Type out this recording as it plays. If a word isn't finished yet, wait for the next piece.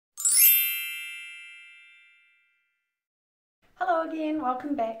Hello again,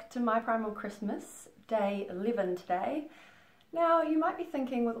 welcome back to my Primal Christmas, day 11 today. Now you might be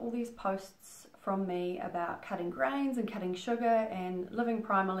thinking, with all these posts from me about cutting grains and cutting sugar and living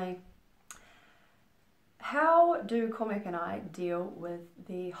primally, how do Cormac and I deal with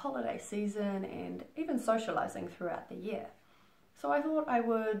the holiday season and even socialising throughout the year? So I thought I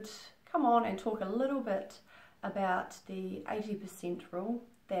would come on and talk a little bit about the 80% rule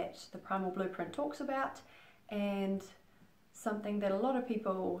that the Primal Blueprint talks about, and something that a lot of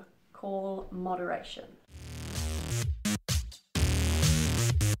people call moderation.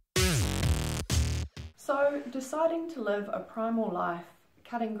 So deciding to live a primal life,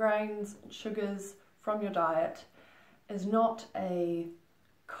 cutting grains and sugars from your diet, is not a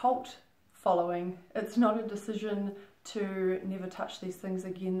cult following. It's not a decision to never touch these things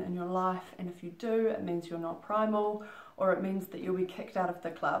again in your life, and if you do, it means you're not primal, or it means that you'll be kicked out of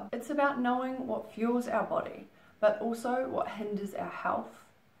the club. It's about knowing what fuels our body, but also what hinders our health,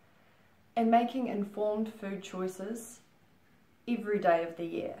 and making informed food choices every day of the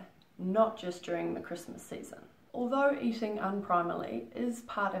year, not just during the Christmas season. Although eating unprimally is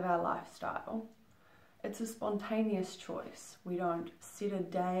part of our lifestyle, it's a spontaneous choice. We don't set a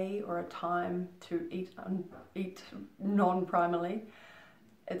day or a time to eat non-primally.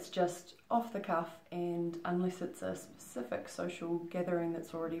 It's just off the cuff, and unless it's a specific social gathering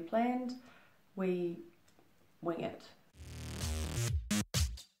that's already planned, we wing it.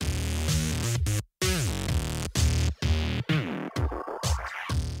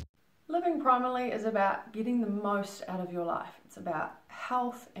 Living primally is about getting the most out of your life. It's about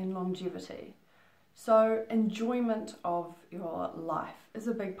health and longevity. So enjoyment of your life is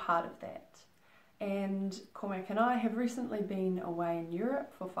a big part of that. And Cormac and I have recently been away in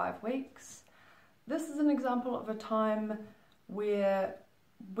Europe for 5 weeks. This is an example of a time where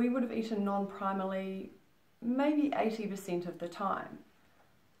we would have eaten non-primally maybe 80% of the time.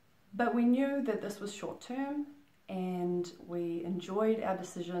 But we knew that this was short term, and we enjoyed our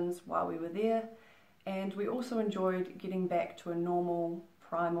decisions while we were there, and we also enjoyed getting back to a normal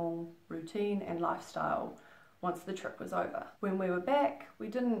primal routine and lifestyle once the trip was over. When we were back, we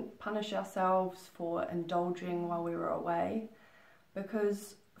didn't punish ourselves for indulging while we were away,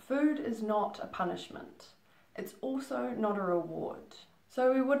 because food is not a punishment. It's also not a reward.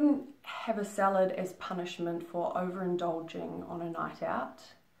 So we wouldn't have a salad as punishment for overindulging on a night out,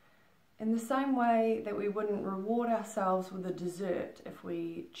 in the same way that we wouldn't reward ourselves with a dessert if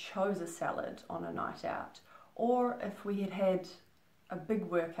we chose a salad on a night out, or if we had had a big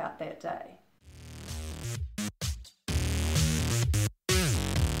workout that day.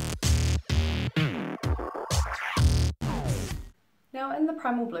 Now, in the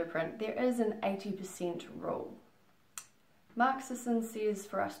Primal Blueprint, there is an 80% rule. Mark Sisson says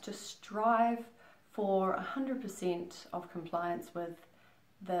for us to strive for 100% of compliance with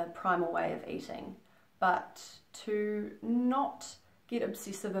the primal way of eating, but to not get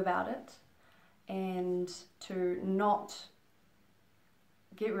obsessive about it, and to not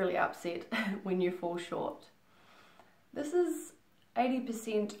get really upset when you fall short. This is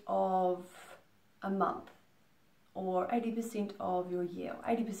 80% of a month, or 80% of your year, or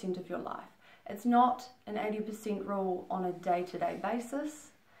 80% of your life. It's not an 80% rule on a day-to-day basis.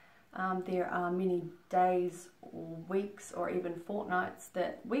 There are many days or weeks or even fortnights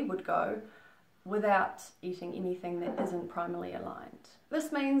that we would go without eating anything that isn't primally aligned.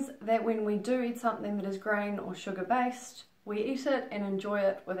 This means that when we do eat something that is grain or sugar based, we eat it and enjoy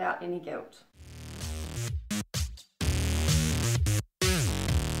it without any guilt.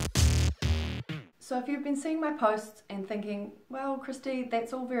 So if you've been seeing my posts and thinking, well, Christy,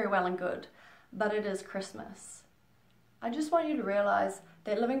 that's all very well and good, but it is Christmas, I just want you to realise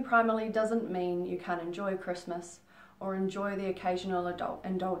that living primally doesn't mean you can't enjoy Christmas or enjoy the occasional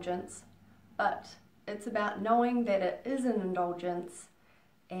indulgence, but it's about knowing that it is an indulgence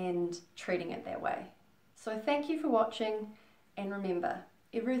and treating it that way. So thank you for watching, and remember,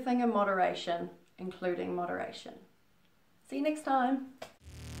 everything in moderation, including moderation. See you next time.